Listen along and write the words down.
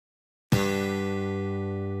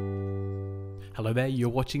Hello there, you're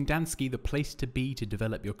watching Dansky, the place to be to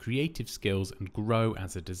develop your creative skills and grow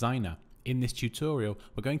as a designer. In this tutorial,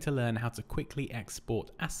 we're going to learn how to quickly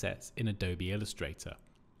export assets in Adobe Illustrator.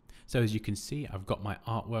 So as you can see, I've got my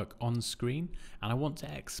artwork on screen and I want to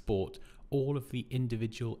export all of the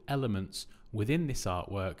individual elements within this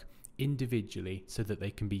artwork individually so that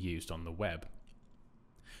they can be used on the web.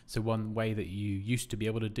 So one way that you used to be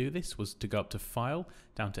able to do this was to go up to File,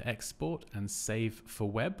 down to Export and Save for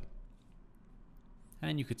Web.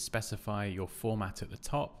 And you could specify your format at the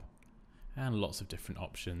top and lots of different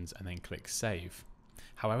options and then click Save.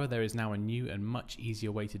 However, there is now a new and much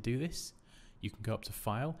easier way to do this. You can go up to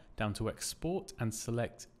File, down to Export and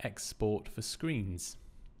select Export for Screens.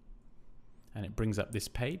 And it brings up this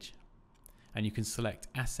page and you can select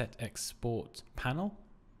Asset Export Panel.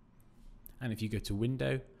 And if you go to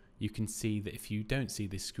Window, you can see that if you don't see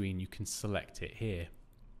this screen, you can select it here.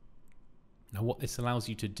 Now what this allows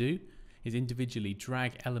you to do is individually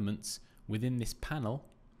drag elements within this panel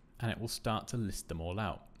and it will start to list them all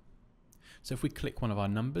out. So if we click one of our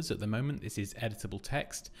numbers, at the moment this is editable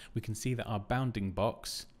text, we can see that our bounding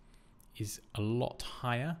box is a lot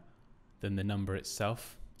higher than the number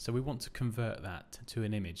itself. So we want to convert that to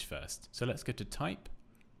an image first. So let's go to Type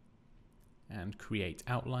and Create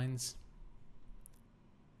Outlines.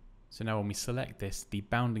 So now when we select this, the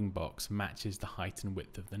bounding box matches the height and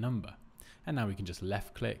width of the number. And now we can just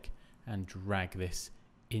left click and drag this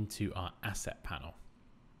into our asset panel.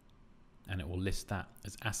 And it will list that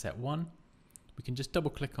as asset 1. We can just double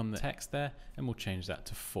click on the text there and we'll change that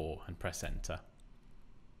to 4 and press enter.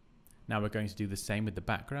 Now we're going to do the same with the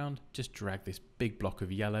background. Just drag this big block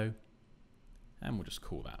of yellow and we'll just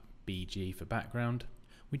call that BG for background.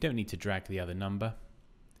 We don't need to drag the other number.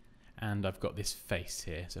 And I've got this face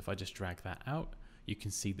here. So if I just drag that out, you can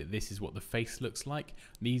see that this is what the face looks like.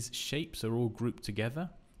 These shapes are all grouped together,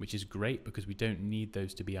 which is great because we don't need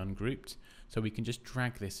those to be ungrouped. So we can just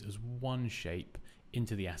drag this as one shape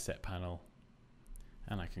into the asset panel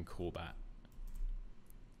and I can call that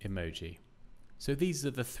emoji. So these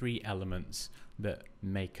are the three elements that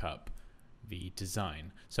make up the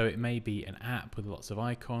design. So it may be an app with lots of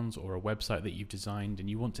icons or a website that you've designed and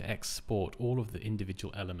you want to export all of the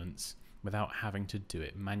individual elements without having to do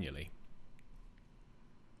it manually.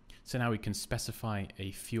 So now we can specify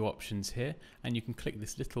a few options here and you can click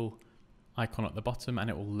this little icon at the bottom and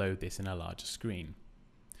it will load this in a larger screen.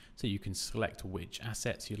 So you can select which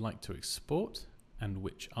assets you'd like to export and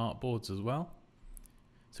which artboards as well.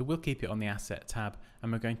 So we'll keep it on the Asset tab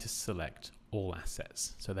and we're going to select all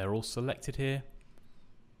assets. So they're all selected here.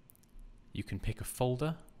 You can pick a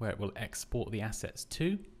folder where it will export the assets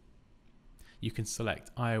to. You can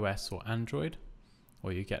select iOS or Android,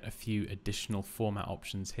 or you get a few additional format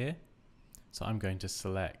options here. So I'm going to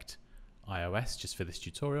select iOS just for this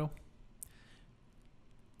tutorial.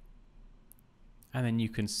 And then you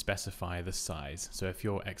can specify the size. So if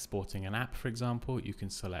you're exporting an app, for example, you can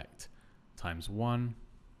select ×1.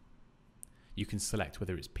 You can select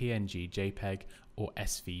whether it's PNG, JPEG, or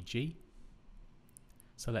SVG.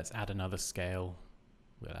 So let's add another scale.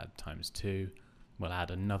 We'll add ×2. We'll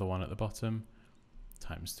add another one at the bottom,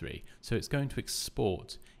 ×3. So it's going to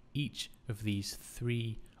export each of these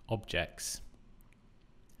three objects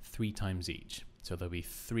 3 times each. So there'll be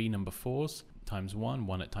 3 number 4s ×1,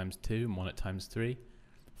 1 at ×2, and 1 at ×3,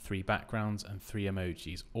 3 backgrounds and 3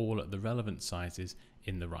 emojis, all at the relevant sizes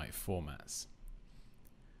in the right formats.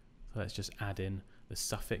 So let's just add in the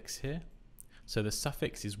suffix here. So the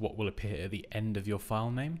suffix is what will appear at the end of your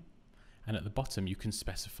file name, and at the bottom you can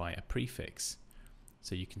specify a prefix.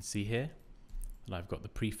 So you can see here that I've got the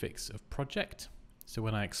prefix of project. So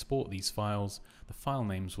when I export these files, the file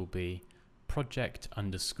names will be project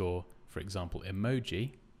 _, for example,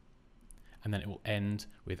 emoji, and then it will end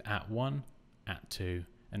with @1, @2,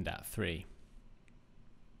 and @3.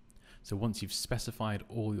 So once you've specified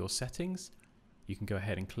all your settings, you can go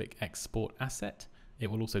ahead and click Export Asset. It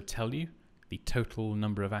will also tell you the total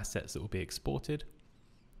number of assets that will be exported.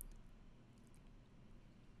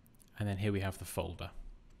 And then here we have the folder.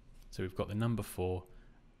 So we've got the number 4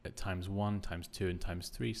 at ×1, ×2, and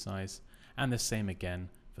 ×3 size, and the same again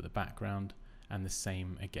for the background, and the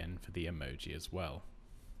same again for the emoji as well.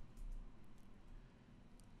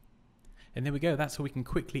 And there we go, that's how we can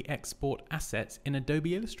quickly export assets in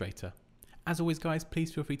Adobe Illustrator. As always guys,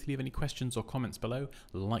 please feel free to leave any questions or comments below.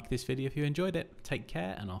 Like this video if you enjoyed it. Take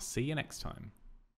care and I'll see you next time.